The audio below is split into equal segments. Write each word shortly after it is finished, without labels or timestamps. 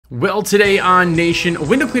Well, today on Nation, a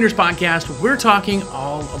Window Cleaners podcast, we're talking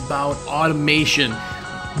all about automation.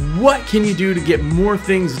 What can you do to get more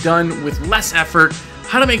things done with less effort?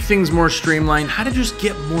 How to make things more streamlined? How to just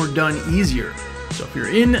get more done easier? So if you're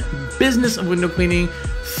in business of window cleaning,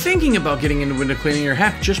 thinking about getting into window cleaning, or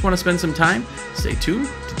heck, just want to spend some time, stay tuned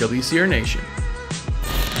to WCR Nation.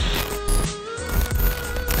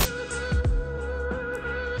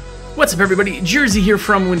 What's up, everybody? Jersey here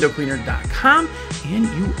from windowcleaner.com, and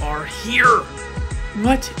you are here.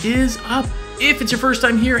 What is up? If it's your first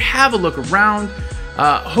time here, have a look around.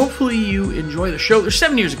 Hopefully you enjoy the show. There's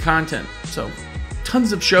 7 years of content, so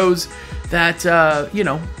tons of shows that,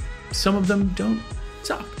 some of them don't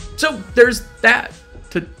suck. So there's that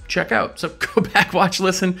to check out. So go back, watch,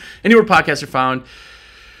 listen, anywhere podcasts are found.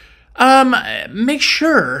 Make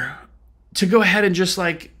sure to go ahead and just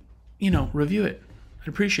review it. I'd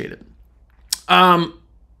appreciate it.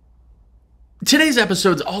 Today's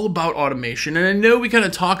episode's all about automation, and I know we kind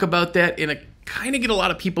of talk about that and I kind of get a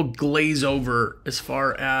lot of people glaze over as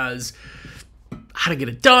far as how to get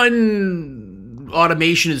it done.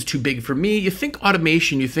 Automation is too big for me. You think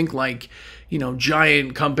automation, you think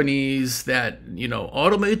giant companies that,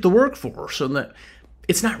 automate the workforce, and that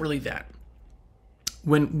it's not really that.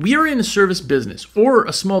 When we're in a service business or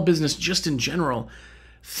a small business just in general,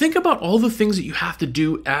 think about all the things that you have to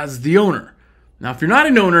do as the owner. Now, if you're not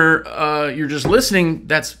an owner, you're just listening,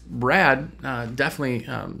 that's rad. Definitely,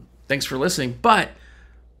 thanks for listening. But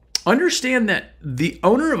understand that the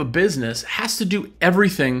owner of a business has to do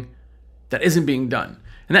everything that isn't being done.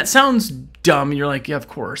 And that sounds dumb. You're like, yeah, of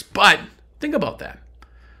course. But think about that.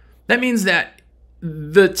 That means that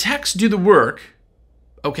the techs do the work.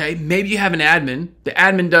 Okay, maybe you have an admin. The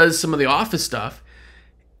admin does some of the office stuff.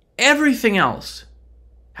 Everything else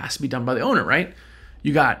has to be done by the owner, right?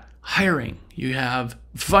 You got hiring, you have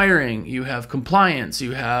firing, you have compliance,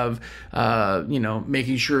 you have,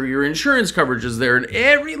 making sure your insurance coverage is there, and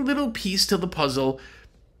every little piece to the puzzle,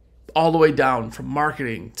 all the way down from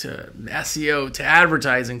marketing to SEO to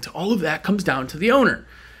advertising to all of that comes down to the owner.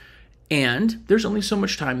 And there's only so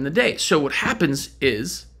much time in the day. So what happens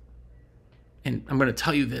is, and I'm going to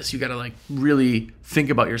tell you this, you got to really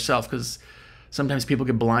think about yourself because sometimes people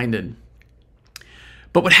get blinded.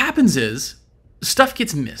 But what happens is stuff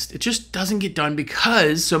gets missed. It just doesn't get done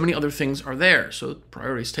because so many other things are there. So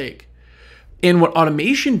priorities take. And what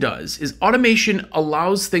automation does is automation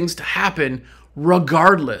allows things to happen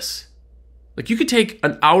regardless. You could take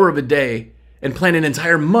an hour of a day and plan an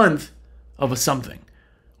entire month of something.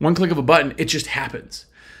 One click of a button, it just happens.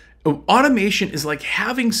 Automation is like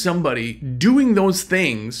having somebody doing those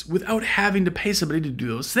things without having to pay somebody to do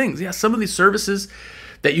those things. Yeah, some of these services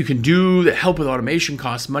that you can do that help with automation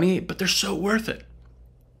cost money, but they're so worth it.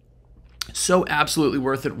 So absolutely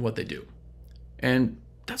worth it in what they do. And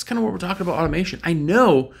that's kind of what we're talking about automation. I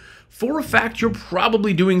know for a fact you're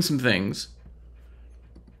probably doing some things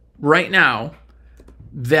right now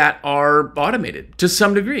that are automated to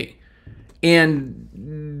some degree. And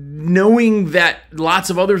knowing that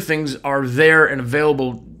lots of other things are there and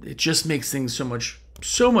available, it just makes things so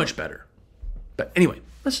much better. But anyway,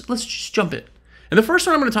 let's just jump in. And the first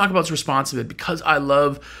one I'm going to talk about is ResponsiBid because I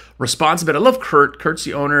love ResponsiBid. I love Kurt. Kurt's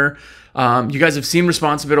the owner. You guys have seen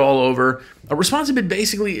ResponsiBid all over. ResponsiBid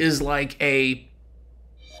basically is like a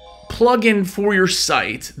plugin for your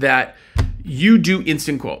site that you do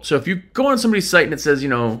instant quote. So if you go on somebody's site and it says,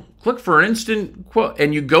 click for an instant quote,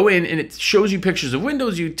 and you go in and it shows you pictures of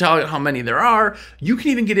windows, you tell it how many there are. You can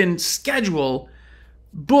even get in, schedule,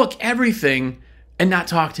 book everything, and not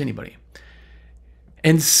talk to anybody.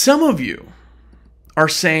 And some of you are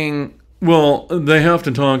saying, well, they have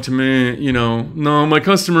to talk to me, no, my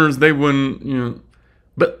customers, they wouldn't,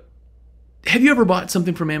 But have you ever bought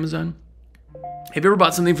something from Amazon? Have you ever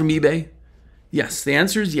bought something from eBay? Yes, the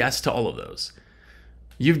answer is yes to all of those.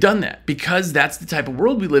 You've done that because that's the type of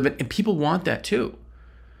world we live in, and people want that too.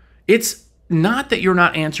 It's not that you're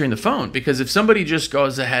not answering the phone, because if somebody just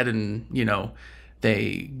goes ahead and,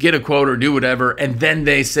 they get a quote or do whatever, and then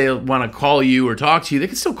they say want to call you or talk to you, they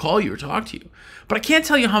can still call you or talk to you. But I can't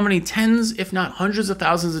tell you how many tens, if not hundreds of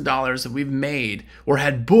thousands of dollars that we've made or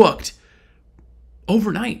had booked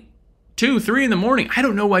overnight, 2, 3 in the morning. I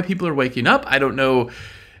don't know why people are waking up. I don't know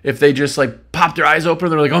if they just pop their eyes open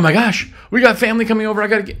and they're like, oh my gosh, we got family coming over.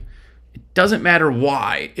 It doesn't matter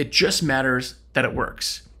why. It just matters that it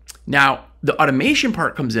works. Now, the automation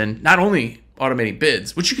part comes in, not only automating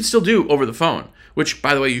bids, which you can still do over the phone, which,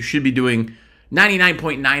 by the way, you should be doing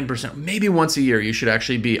 99.9%. Maybe once a year, you should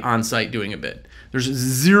actually be on site doing a bid. There's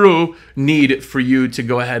zero need for you to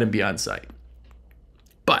go ahead and be on site.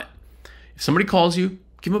 But if somebody calls you,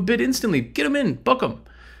 give them a bid instantly. Get them in, book them.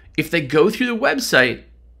 if they go through the website,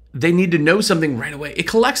 they need to know something right away. It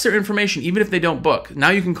collects their information even if they don't book. Now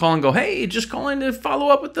you can call and go, hey, just call in to follow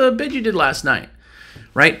up with the bid you did last night,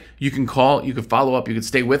 right? You can call, you can follow up, you can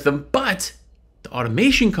stay with them. But the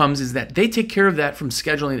automation comes is that they take care of that from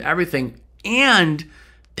scheduling to everything, and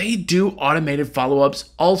they do automated follow-ups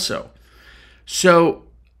also. So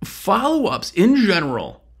follow-ups in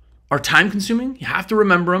general are time-consuming. You have to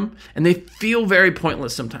remember them, and they feel very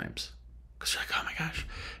pointless sometimes. Because you're like, oh my gosh,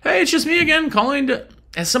 hey, it's just me again calling to...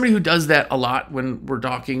 As somebody who does that a lot when we're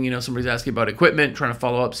talking, somebody's asking about equipment, trying to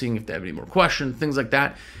follow up, seeing if they have any more questions, things like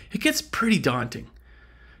that, it gets pretty daunting.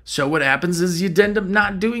 So what happens is you end up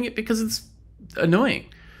not doing it because it's annoying.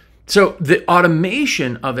 So the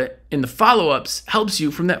automation of it in the follow-ups helps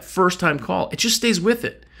you from that first-time call. It just stays with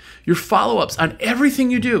it. Your follow-ups on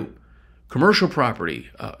everything you do, commercial property,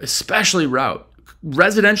 especially route,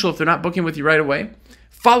 residential if they're not booking with you right away,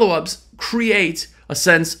 follow-ups create a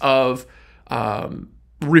sense of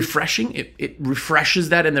refreshing. It refreshes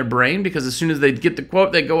that in their brain, because as soon as they get the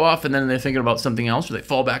quote, they go off and then they're thinking about something else, or they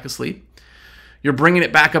fall back asleep. You're bringing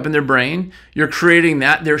it back up in their brain. You're creating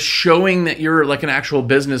that. They're showing that you're like an actual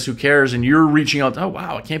business who cares, and you're reaching out. Oh,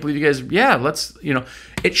 wow, I can't believe you guys. Yeah, let's,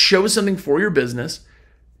 it shows something for your business,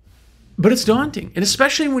 but it's daunting. And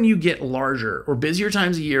especially when you get larger or busier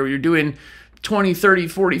times a year, where you're doing 20, 30,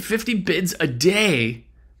 40, 50 bids a day.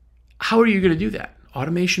 How are you going to do that?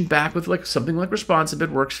 Automation back with like something like Responsive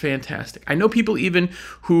Bid works fantastic. I know people even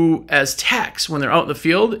who, as techs, when they're out in the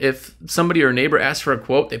field, if somebody or a neighbor asks for a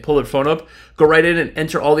quote, they pull their phone up, go right in and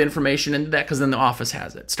enter all the information into that, because then the office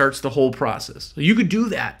has it. Starts the whole process. So you could do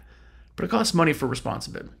that, but it costs money for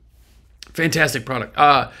Responsive Bid. Fantastic product.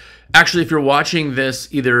 Actually, if you're watching this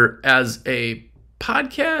either as a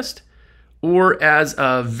podcast or as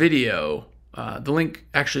a video, the link,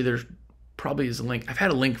 actually there's probably is a link. I've had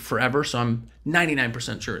a link forever, so I'm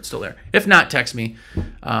 99% sure it's still there. If not, text me,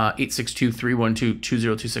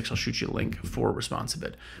 862-312-2026. I'll shoot you a link for Responsive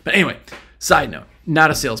Bid. But anyway, side note, not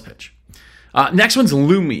a sales pitch. Next one's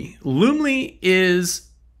Loomly. Loomly is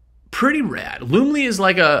pretty rad. Loomly is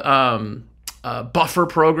like a buffer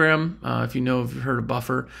program, if you've heard of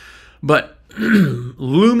buffer. But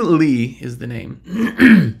Loomly is the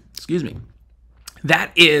name. Excuse me.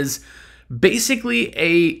 That is basically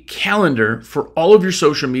a calendar for all of your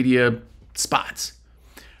social media spots,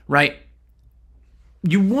 right?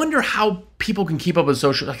 You wonder how people can keep up with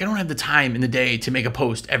social. Like, I don't have the time in the day to make a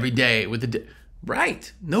post every day with the right.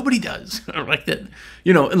 Nobody does. Like that,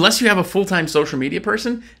 unless you have a full-time social media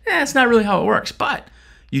person, it's not really how it works. But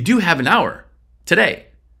you do have an hour today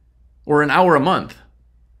or an hour a month.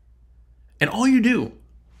 And all you do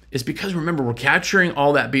is, because remember, we're capturing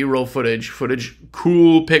all that B-roll footage,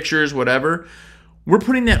 cool pictures, whatever. We're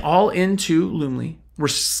putting that all into Loomly. We're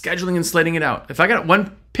scheduling and slating it out. If I got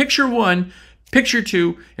picture 1, picture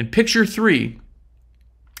 2, and picture 3,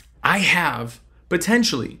 I have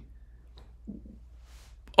potentially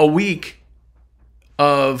a week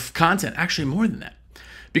of content. Actually, more than that.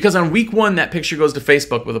 Because on week 1, that picture goes to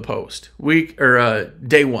Facebook with a post.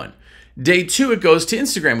 Day 1. Day 2, it goes to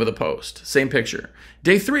Instagram with a post. Same picture.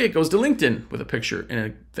 Day 3, it goes to LinkedIn with a picture and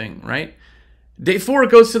a thing, right? Day 4,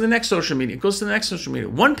 it goes to the next social media. It goes to the next social media.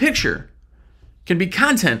 One picture can be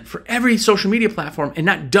content for every social media platform and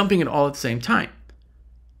not dumping it all at the same time.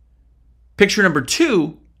 Picture number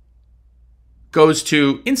 2 goes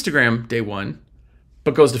to Instagram day 1,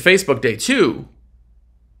 but goes to Facebook day 2,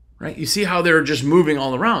 right? You see how they're just moving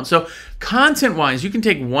all around. So content-wise, you can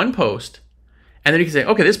take one post, and then you can say,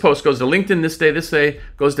 okay, this post goes to LinkedIn this day,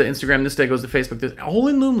 goes to Instagram this day, goes to Facebook this, all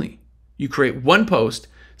in Loomly. You create one post,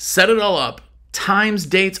 set it all up, times,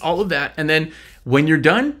 dates, all of that, and then when you're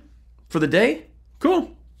done for the day,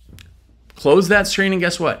 cool. Close that screen, and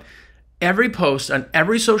guess what? Every post on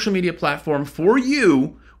every social media platform for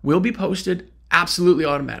you will be posted absolutely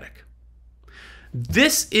automatic.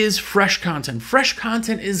 This is fresh content. Fresh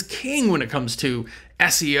content is king when it comes to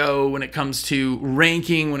SEO, when it comes to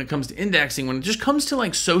ranking, when it comes to indexing, when it just comes to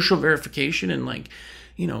like social verification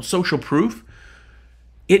and social proof.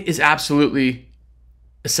 It is absolutely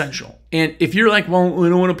essential. And if you're like, well, we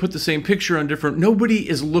don't want to put the same picture on different, nobody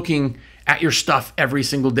is looking at your stuff every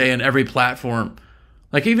single day on every platform.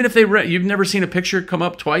 Like, even if you've never seen a picture come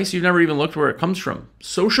up twice, you've never even looked where it comes from.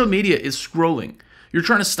 Social media is scrolling. You're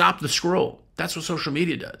trying to stop the scroll. That's what social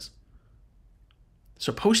media does.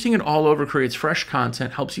 So posting it all over creates fresh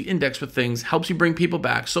content, helps you index with things, helps you bring people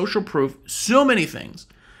back, social proof, so many things.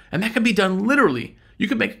 And that can be done literally. You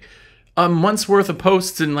could make a month's worth of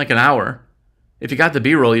posts in like an hour. If you got the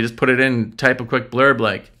B-roll, you just put it in, type a quick blurb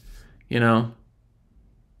like, another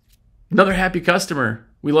happy customer.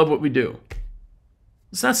 We love what we do.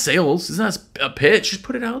 It's not sales. It's not a pitch. Just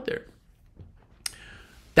put it out there.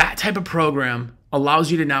 That type of program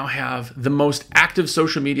allows you to now have the most active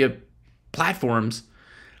social media platforms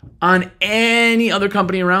on any other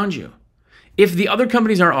company around you. If the other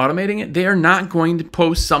companies aren't automating it, they are not going to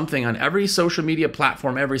post something on every social media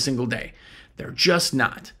platform every single day. They're just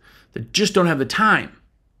not. They just don't have the time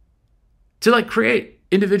to like create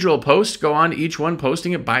individual posts, go on to each one,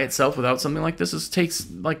 posting it by itself without something like this. This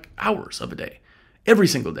takes like hours of a day, every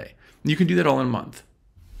single day. You can do that all in a month,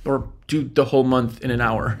 or do the whole month in an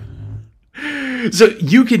hour. So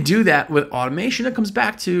you could do that with automation. It comes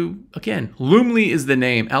back to, again, Loomly is the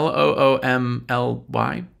name,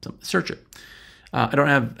 Loomly. Search it. I don't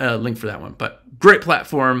have a link for that one, but great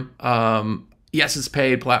platform. Yes, it's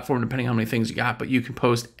paid platform depending on how many things you got, but you can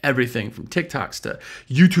post everything from TikToks to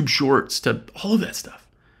YouTube Shorts to all of that stuff.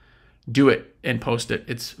 Do it and post it.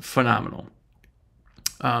 It's phenomenal.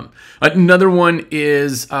 Another one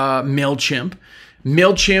is MailChimp.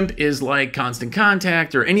 MailChimp is like Constant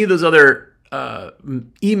Contact or any of those other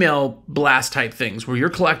email blast type things where you're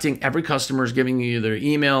collecting every customer's giving you their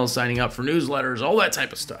emails, signing up for newsletters, all that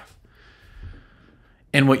type of stuff.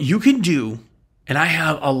 And what you can do, and I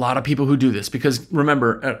have a lot of people who do this because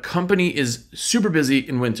remember, a company is super busy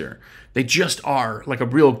in winter. They just are, like a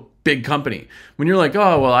real big company. When you're like,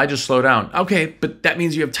 oh, well, I just slow down. Okay, but that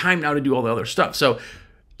means you have time now to do all the other stuff. So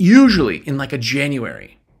usually in like a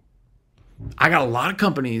January, I got a lot of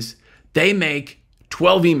companies, they make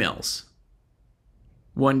 12 emails.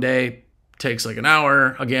 One day takes like an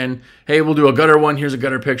hour. Again, hey, we'll do a gutter one. Here's a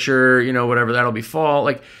gutter picture, whatever, that'll be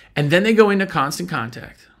fall. And then they go into Constant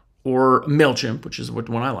Contact or MailChimp, which is what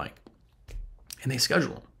one I like. And they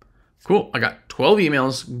schedule them. Cool. I got 12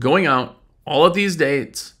 emails going out all at these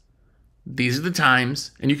dates. These are the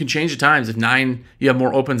times. And you can change the times. If you have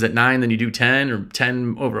more opens at 9 than you do 10 or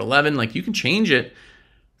 10 over 11, you can change it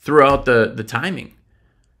throughout the timing.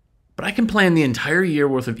 But I can plan the entire year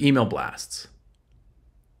worth of email blasts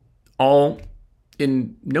all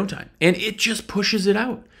in no time. And it just pushes it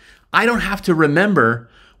out. I don't have to remember,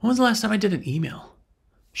 when was the last time I did an email?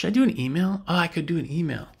 Should I do an email? Oh, I could do an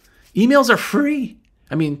email. Emails are free.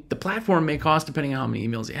 I mean, the platform may cost depending on how many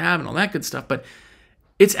emails you have and all that good stuff, but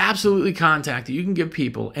it's absolutely contact that you can give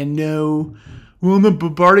people and know, well, I'm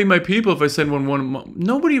bombarding my people if I send one a month.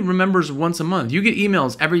 Nobody remembers once a month. You get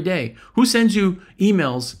emails every day. Who sends you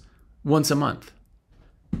emails once a month?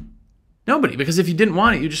 Nobody, because if you didn't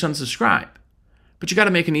want it, you just unsubscribe. But you got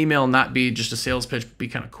to make an email not be just a sales pitch, be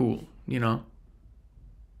kind of cool, You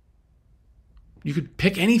could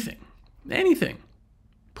pick anything,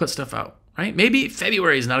 put stuff out, right? Maybe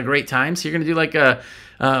February is not a great time, so you're going to do like a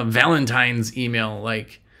Valentine's email,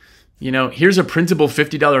 here's a printable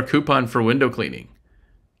 $50 coupon for window cleaning.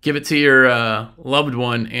 Give it to your loved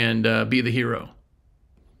one and be the hero.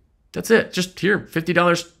 That's it. Just here,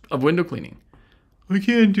 $50 of window cleaning. I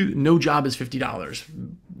can't do. No job is $50.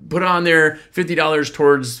 Put on there $50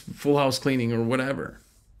 towards full house cleaning or whatever.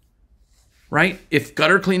 Right? If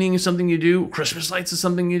gutter cleaning is something you do, Christmas lights is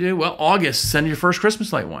something you do, well, August, send your first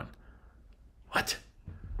Christmas light one. What?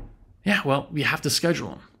 Yeah, well, you have to schedule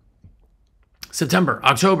them. September,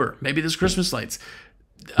 October, maybe there's Christmas lights.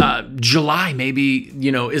 July, maybe,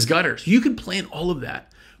 is gutters. You can plan all of that.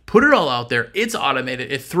 Put it all out there. It's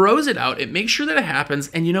automated. It throws it out. It makes sure that it happens.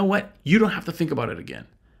 And you know what? You don't have to think about it again.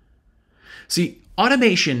 See,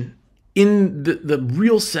 automation in the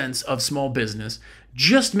real sense of small business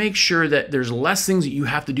just makes sure that there's less things that you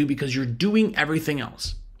have to do because you're doing everything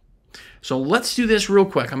else. So let's do this real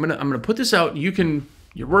quick. I'm gonna put this out.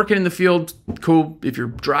 You're working in the field, cool. If you're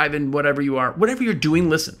driving, whatever you're doing,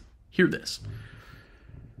 listen, hear this.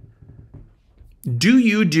 Do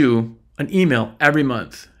you do an email every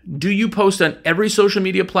month? Do you post on every social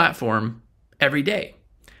media platform every day?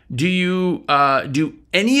 Do you do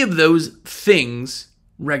any of those things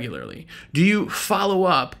regularly? Do you follow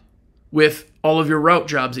up with all of your route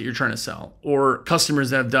jobs that you're trying to sell or customers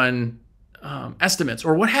that have done estimates?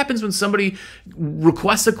 Or what happens when somebody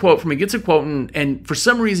requests a quote from you, gets a quote, and for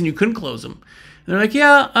some reason you couldn't close them? And they're like,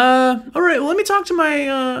 yeah, all right, well, let me talk to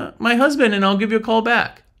my husband and I'll give you a call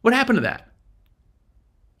back. What happened to that?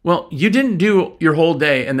 Well, you didn't do your whole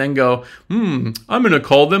day and then go, I'm going to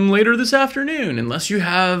call them later this afternoon, unless you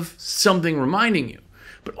have something reminding you.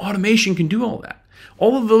 But automation can do all that.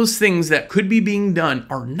 All of those things that could be being done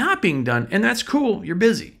are not being done, and that's cool. You're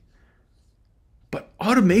busy. But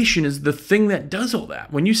automation is the thing that does all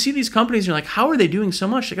that. When you see these companies, you're like, how are they doing so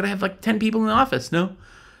much? They got to have like 10 people in the office. No,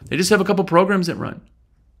 they just have a couple programs that run.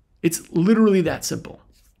 It's literally that simple.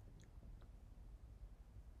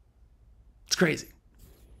 It's crazy.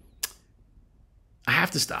 I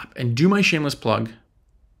have to stop and do my shameless plug.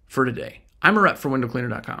 for today. I'm a rep for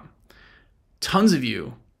windowcleaner.com. Tons of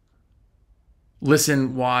you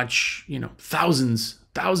listen, watch, thousands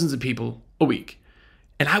of people a week.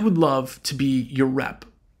 And I would love to be your rep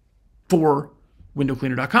for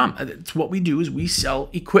windowcleaner.com. It's what we do is we sell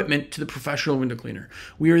equipment to the professional window cleaner.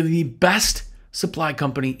 We are the best supply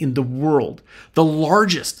company in the world, the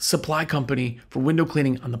largest supply company for window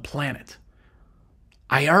cleaning on the planet.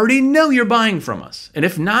 I already know you're buying from us. And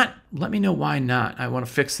if not, let me know why not. I want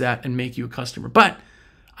to fix that and make you a customer. But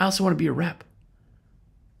I also want to be a rep.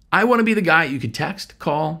 I want to be the guy you could text,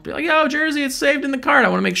 call, be like, yo, Jersey, it's saved in the cart. I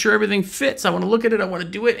want to make sure everything fits. I want to look at it. I want to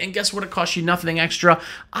do it. And guess what? It costs you nothing extra.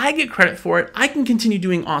 I get credit for it. I can continue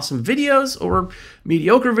doing awesome videos or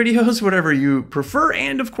mediocre videos, whatever you prefer.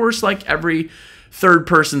 And of course, like every third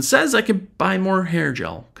person says, I could buy more hair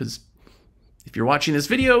gel because if you're watching this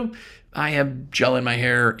video, I have gel in my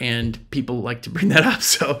hair and people like to bring that up.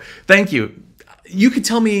 So thank you. You could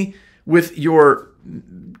tell me with your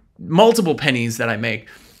multiple pennies that I make,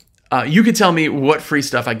 you could tell me what free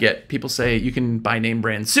stuff I get. People say you can buy name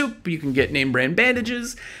brand soup, you can get name brand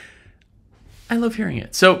bandages. I love hearing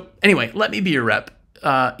it. So anyway, let me be your rep.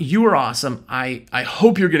 You are awesome. I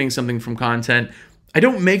hope you're getting something from content. I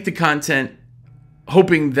don't make the content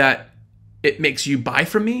hoping that it makes you buy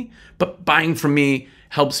from me, but buying from me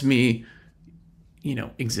helps me,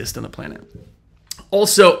 exist on the planet.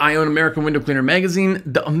 Also, I own American Window Cleaner Magazine.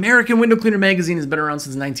 The American Window Cleaner Magazine has been around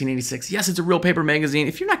since 1986. Yes, it's a real paper magazine.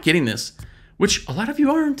 If you're not getting this, which a lot of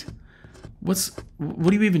you aren't, what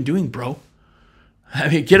are you even doing, bro? I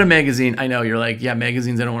mean, get a magazine. I know you're like, yeah,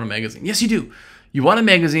 magazines, I don't want a magazine. Yes, you do. You want a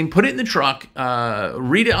magazine, put it in the truck,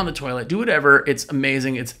 read it on the toilet, do whatever. It's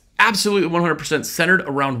amazing. It's absolutely 100% centered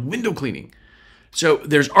around window cleaning. So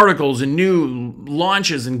there's articles and new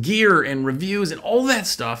launches and gear and reviews and all that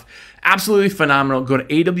stuff. Absolutely phenomenal. Go to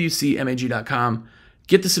awcmag.com,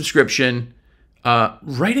 get the subscription,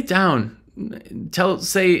 write it down.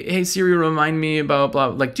 Say, hey Siri, remind me about blah.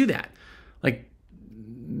 Like, do that. Like,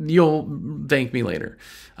 you'll thank me later.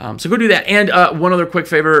 So go do that. And one other quick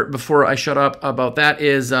favor before I shut up about that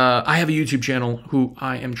is I have a YouTube channel who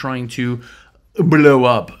I am trying to blow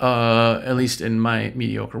up, at least in my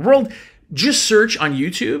mediocre world. Just search on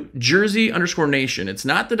YouTube, Jersey_Nation. It's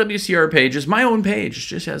not the WCR page. It's my own page. It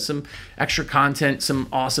just has some extra content, some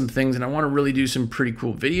awesome things, and I want to really do some pretty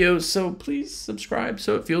cool videos, so please subscribe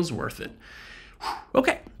so it feels worth it.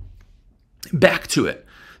 Okay, back to it.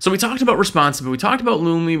 So we talked about Responsive, we talked about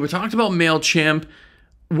Loomy, we talked about MailChimp.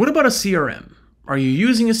 What about a CRM? Are you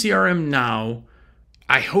using a CRM now?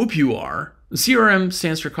 I hope you are. The CRM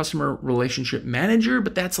stands for Customer Relationship Manager,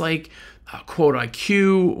 but that's like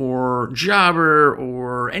QuoteIQ or Jobber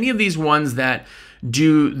or any of these ones that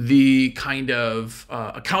do the kind of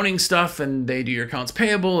accounting stuff and they do your accounts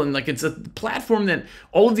payable, and like it's a platform that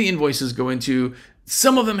all of the invoices go into.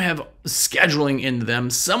 Some of them have scheduling into them.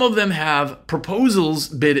 Some of them have proposals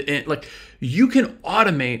bid in. Like, you can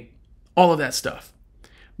automate all of that stuff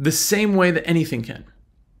the same way that anything can.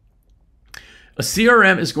 A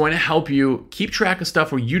CRM is going to help you keep track of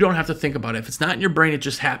stuff where you don't have to think about it. If it's not in your brain, it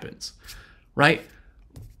just happens, right?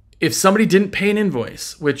 If somebody didn't pay an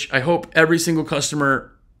invoice, which I hope every single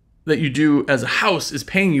customer that you do as a house is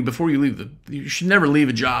paying you before you leave. You should never leave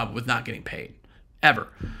a job with not getting paid, ever,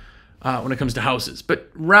 when it comes to houses. But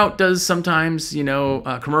Route does sometimes,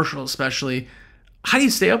 commercial especially. How do you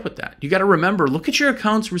stay up with that? You got to remember, look at your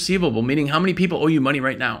accounts receivable, meaning how many people owe you money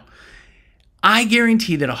right now. I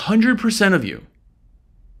guarantee that 100% of you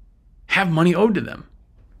have money owed to them.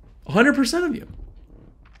 100% of you.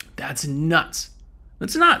 That's nuts.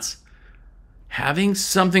 That's nuts. Having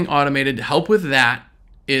something automated to help with that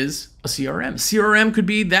is a CRM. CRM could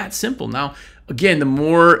be that simple. Now, again, the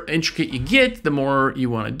more intricate you get, the more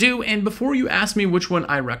you want to do. And before you ask me which one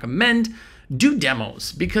I recommend, do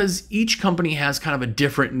demos, because each company has kind of a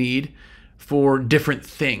different need for different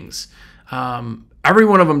things. Every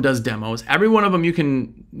one of them does demos. Every one of them you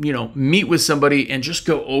can, meet with somebody and just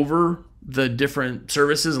go over the different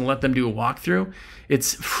services and let them do a walkthrough.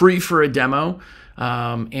 It's free for a demo,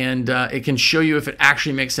 and it can show you if it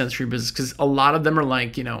actually makes sense for your business, because a lot of them are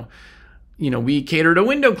like, we cater to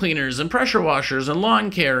window cleaners and pressure washers and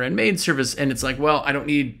lawn care and maid service. And it's like, well, I don't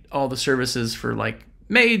need all the services for like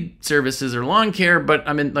maid services or lawn care, but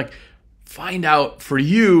find out for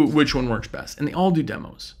you which one works best. And they all do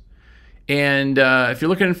demos. And if you're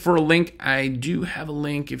looking for a link, I do have a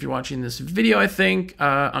link if you're watching this video, I think,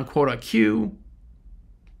 on QuoteIQ.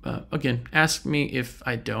 Again, ask me if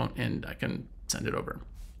I don't, and I can send it over.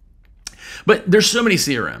 But there's so many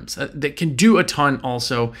CRMs that can do a ton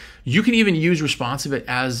also. You can even use Responsibit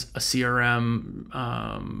as a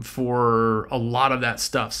CRM for a lot of that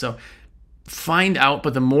stuff. So find out,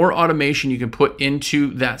 but the more automation you can put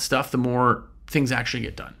into that stuff, the more things actually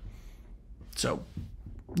get done. So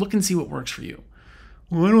look and see what works for you.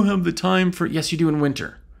 Well, I don't have the time for, yes, you do in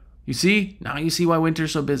winter. You see? Now you see why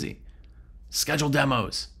winter's so busy. Schedule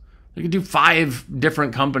demos. You can do 5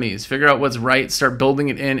 different companies, figure out what's right, start building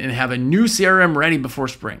it in, and have a new CRM ready before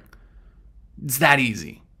spring. It's that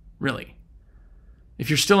easy, really. If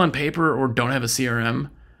you're still on paper or don't have a CRM,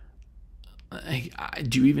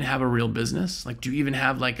 do you even have a real business? Like, do you even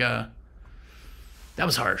have like a... That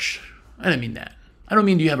was harsh. I didn't mean that. I don't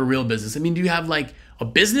mean do you have a real business. I mean, do you have like a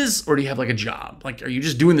business or do you have like a job? Like, are you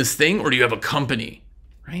just doing this thing or do you have a company,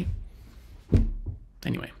 right?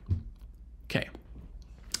 Anyway, okay.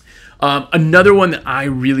 Another one that I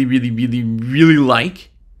really like,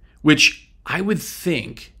 which I would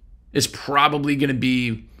think is probably going to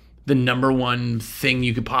be the number one thing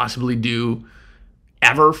you could possibly do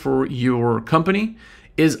ever for your company,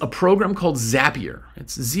 is a program called Zapier.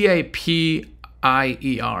 It's Zapier.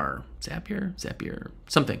 Zapier,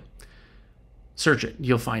 something. Search it,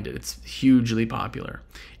 you'll find it. It's hugely popular.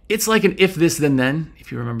 It's like an If This Then Then,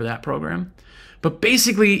 if you remember that program. But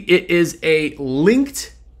basically, it is a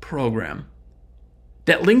linked program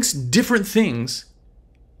that links different things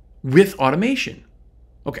with automation.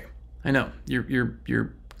 Okay, I know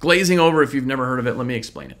you're glazing over if you've never heard of it. Let me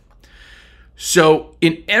explain it. So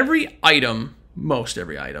in every item, most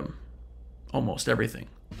every item, almost everything,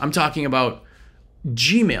 I'm talking about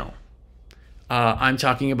Gmail. I'm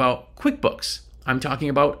talking about QuickBooks. I'm talking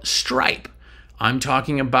about Stripe. I'm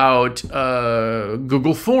talking about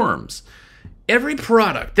Google Forms. Every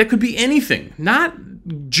product, that could be anything, not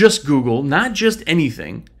just Google, not just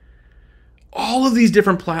anything. All of these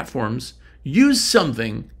different platforms use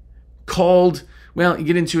something called, well, you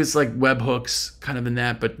get into it's like webhooks, kind of in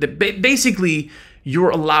that, but basically you're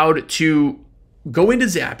allowed to go into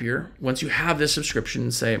Zapier once you have this subscription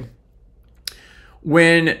and say,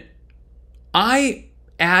 when I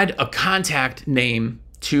add a contact name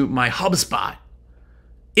to my HubSpot,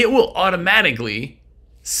 it will automatically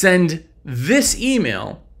send this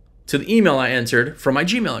email to the email I entered from my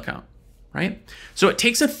Gmail account, right? So it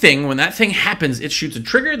takes a thing. When that thing happens, it shoots a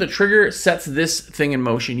trigger. The trigger sets this thing in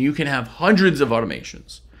motion. You can have hundreds of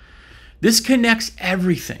automations. This connects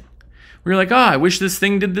everything. We're like, I wish this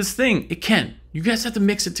thing did this thing. It can. You guys have to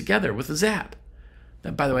mix it together with a Zap.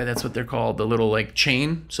 That, by the way, that's what they're called, the little like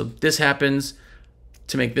chain. So this happens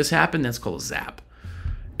to make this happen. That's called a Zap.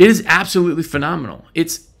 It is absolutely phenomenal.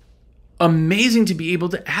 It's amazing to be able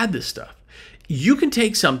to add this stuff. You can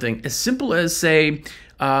take something as simple as, say,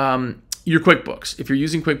 your QuickBooks. If you're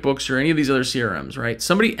using QuickBooks or any of these other CRMs, right?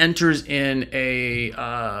 Somebody enters in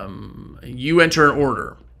you enter an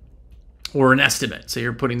order or an estimate. Say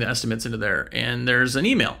you're putting the estimates into there, and there's an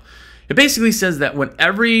email. It basically says that when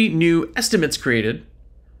every new estimate's created,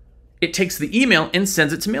 it takes the email and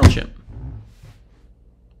sends it to MailChimp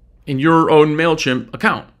in your own MailChimp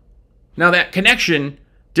account. Now that connection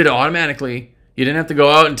did it automatically. You didn't have to go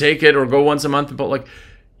out and take it or go once a month, but like,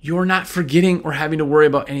 you're not forgetting or having to worry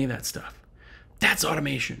about any of that stuff. That's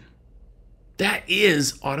automation. That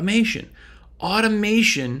is automation.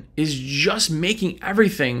 Automation is just making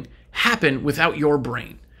everything happen without your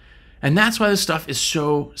brain. And that's why this stuff is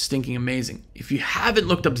so stinking amazing. If you haven't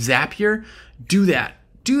looked up Zapier, do that.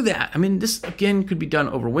 Do that. I mean, this, again, could be done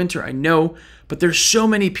over winter, I know, but there's so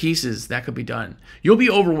many pieces that could be done. You'll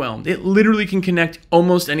be overwhelmed. It literally can connect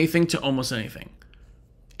almost anything to almost anything.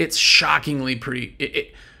 It's shockingly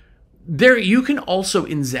pretty. There, you can also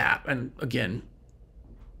in Zap, and again,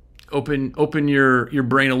 open your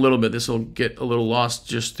brain a little bit. This will get a little lost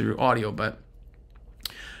just through audio, but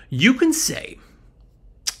you can say,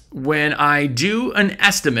 when I do an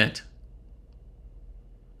estimate,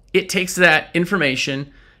 it takes that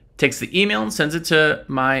information, takes the email and sends it to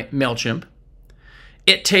my MailChimp.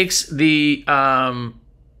 It takes the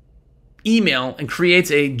email and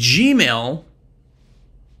creates a Gmail,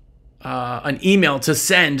 an email to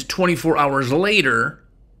send 24 hours later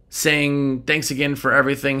saying, thanks again for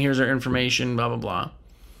everything, here's our information, blah, blah, blah.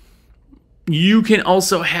 You can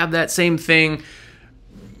also have that same thing,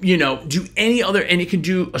 do any other, and it can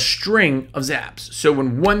do a string of zaps. So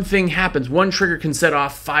when one thing happens, one trigger can set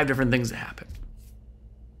off 5 different things that happen.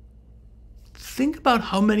 Think about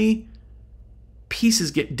how many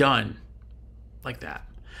pieces get done like that.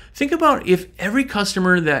 Think about if every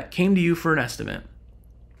customer that came to you for an estimate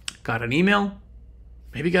got an email,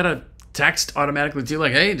 maybe got a text automatically too,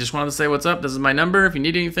 like, hey, just wanted to say what's up. This is my number. If you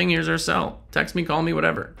need anything, here's our cell. Text me, call me,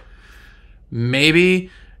 whatever.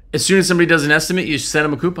 Maybe as soon as somebody does an estimate, you send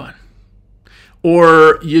them a coupon.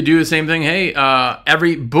 Or you do the same thing. Hey,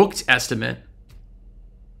 every booked estimate,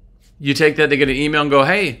 you take that, they get an email and go,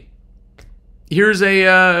 hey, here's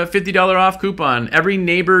a $50 off coupon. Every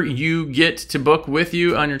neighbor you get to book with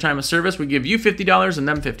you on your time of service, we give you $50 and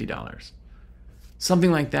them $50.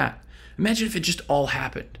 Something like that. Imagine if it just all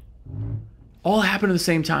happened. All happened at the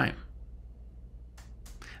same time.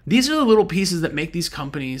 These are the little pieces that make these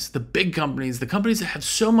companies, the big companies, the companies that have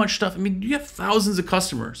so much stuff. I mean, you have thousands of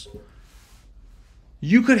customers.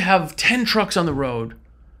 You could have 10 trucks on the road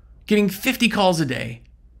getting 50 calls a day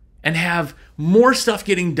and have more stuff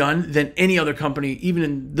getting done than any other company, even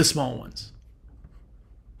in the small ones.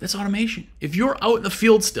 That's automation. If you're out in the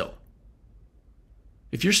field still,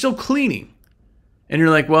 if you're still cleaning, and you're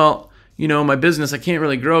like, well, you know, my business, I can't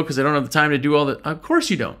really grow because I don't have the time to do all that. Of course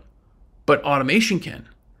you don't. But automation can.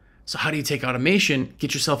 So how do you take automation,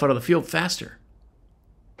 get yourself out of the field faster?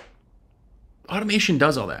 Automation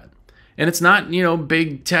does all that. And it's not, you know,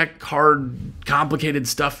 big tech, hard, complicated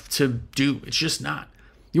stuff to do. It's just not.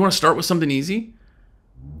 You want to start with something easy?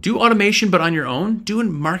 Do automation, but on your own. Do a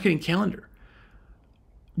marketing calendar.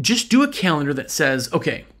 Just do a calendar that says,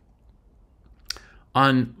 okay,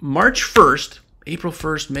 on March 1st, April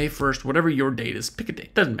 1st, May 1st, whatever your date is, pick a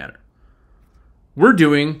date, doesn't matter. We're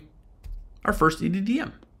doing our first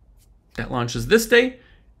EDDM. That launches this day,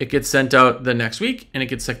 it gets sent out the next week, and it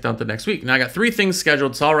gets sent out the next week. Now I got 3 things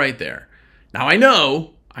scheduled, it's all right there. Now I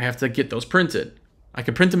know I have to get those printed. I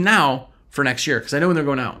can print them now for next year because I know when they're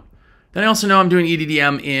going out. Then I also know I'm doing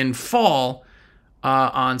EDDM in fall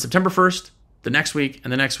on September 1st, the next week,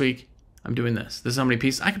 and the next week I'm doing this. This is how many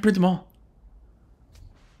pieces. I can print them all.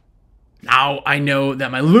 Now I know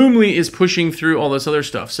that my Loomly is pushing through all this other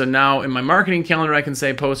stuff. So now in my marketing calendar, I can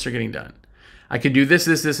say posts are getting done. I could do this,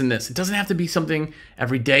 this, this, and this. It doesn't have to be something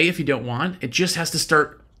every day if you don't want. It just has to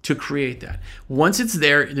start to create that. Once it's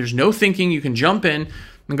there, there's no thinking. You can jump in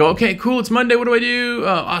and go, okay, cool, it's Monday. What do I do?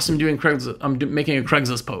 Awesome, I'm making a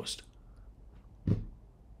Craigslist post.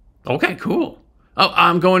 Okay, cool. Oh,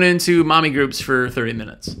 I'm going into mommy groups for 30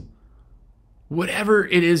 minutes. Whatever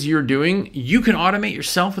it is you're doing, you can automate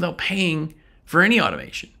yourself without paying for any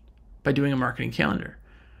automation by doing a marketing calendar.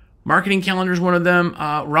 Marketing calendar is one of them.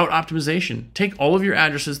 Route optimization. Take all of your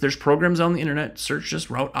addresses. There's programs on the internet. Search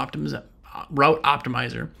just route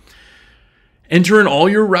optimizer. Enter in all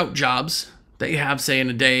your route jobs that you have, say,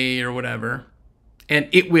 in a day or whatever. And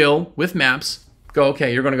it will, with maps, go,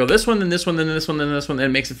 okay, you're going to go this one, then this one, then this one, then this one, and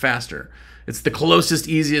it makes it faster. It's the closest,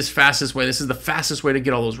 easiest, fastest way. This is the fastest way to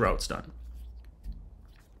get all those routes done.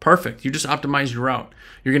 Perfect. You just optimized your route.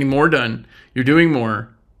 You're getting more done. You're doing more.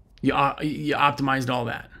 You optimized all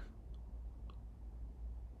that.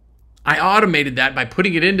 I automated that by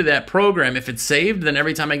putting it into that program. If it's saved, then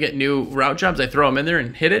every time I get new route jobs, I throw them in there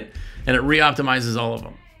and hit it, and it re-optimizes all of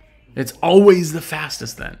them. It's always the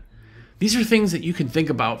fastest then. These are things that you can think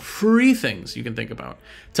about, free things you can think about,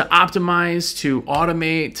 to optimize, to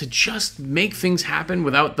automate, to just make things happen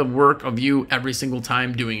without the work of you every single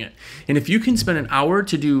time doing it. And if you can spend an hour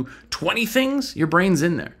to do 20 things, your brain's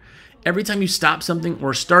in there. Every time you stop something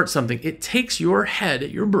or start something, it takes your head,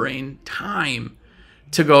 your brain, time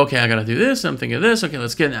to go, okay, I got to do this, I'm thinking of this, okay,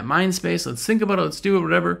 let's get in that mind space, let's think about it, let's do it,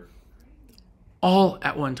 whatever, all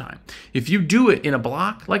at one time. If you do it in a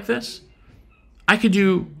block like this, I could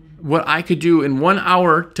do what I could do in 1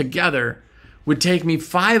 hour together would take me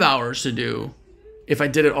 5 hours to do if I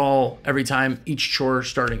did it all every time, each chore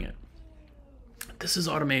starting it. This is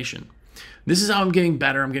automation. This is how I'm getting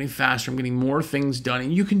better, I'm getting faster, I'm getting more things done,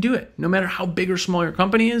 and you can do it. No matter how big or small your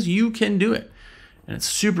company is, you can do it. And it's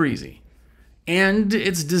super easy. And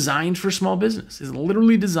it's designed for small business. It's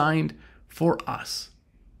literally designed for us.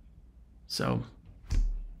 So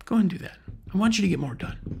go ahead and do that. I want you to get more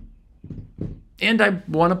done. And I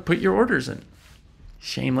want to put your orders in.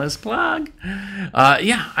 Shameless plug.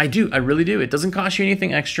 Yeah, I do. I really do. It doesn't cost you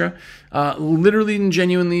anything extra. Literally and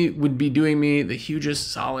genuinely would be doing me the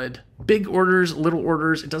hugest solid. Big orders, little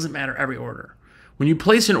orders, it doesn't matter, every order. When you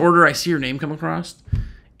place an order, I see your name come across.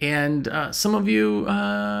 And some of you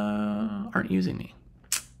aren't using me.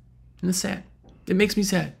 And it's sad. It makes me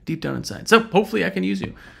sad deep down inside. So hopefully I can use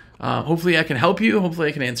you. Hopefully I can help you. Hopefully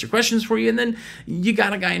I can answer questions for you. And then you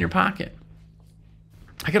got a guy in your pocket.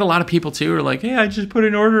 I get a lot of people too who are like, hey, I just put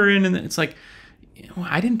an order in. And it's like, well,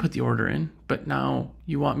 I didn't put the order in. But now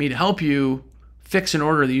you want me to help you fix an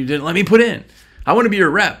order that you didn't let me put in. I want to be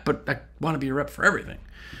your rep, but I want to be your rep for everything.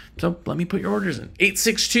 So let me put your orders in.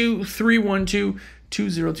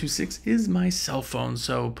 862-312-2026 is my cell phone.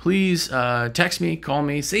 So please text me, call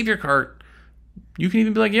me, save your cart, You can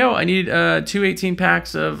even be like, yo, I need 2 18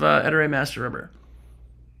 packs of Ettore Master Rubber.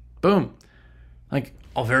 Boom. Like,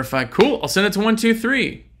 I'll verify. Cool. I'll send it to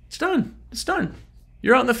 123. It's done. It's done.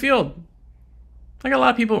 You're out in the field. I got a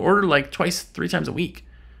lot of people order like twice, 3 times a week.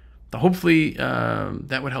 So hopefully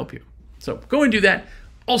that would help you. So go and do that.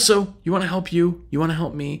 Also, you want to help you want to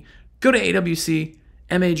help me, go to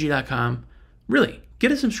awcmag.com. Really,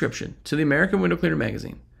 get a subscription to the American Window Cleaner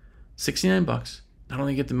magazine. $69. Not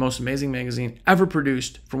only get the most amazing magazine ever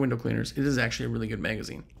produced for window cleaners, it is actually a really good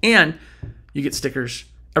magazine. And you get stickers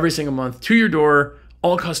every single month to your door,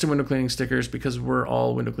 all custom window cleaning stickers, because we're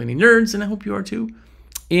all window cleaning nerds, and I hope you are too.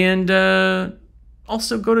 And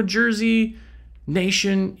also go to WCR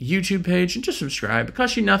Nation YouTube page and just subscribe. It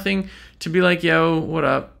costs you nothing to be like, yo, what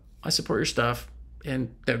up? I support your stuff,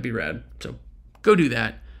 and that would be rad. So go do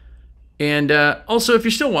that. And also, if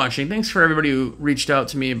you're still watching, thanks for everybody who reached out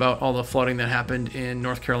to me about all the flooding that happened in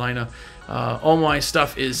North Carolina. All my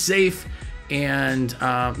stuff is safe, and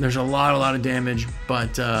there's a lot of damage,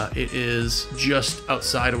 but it is just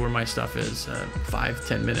outside of where my stuff is.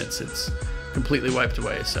 5-10 minutes, it's completely wiped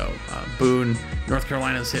away. So Boone, North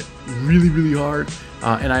Carolina's hit really hard,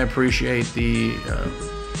 and I appreciate the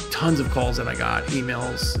tons of calls that I got,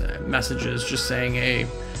 emails, messages, just saying, hey,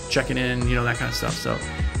 checking in, you know, that kind of stuff. So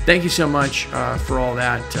thank you so much for all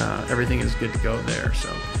that. Everything is good to go there.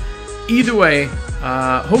 So either way,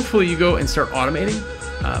 hopefully you go and start automating,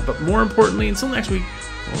 but more importantly, until next week,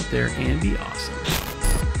 go out there and be awesome.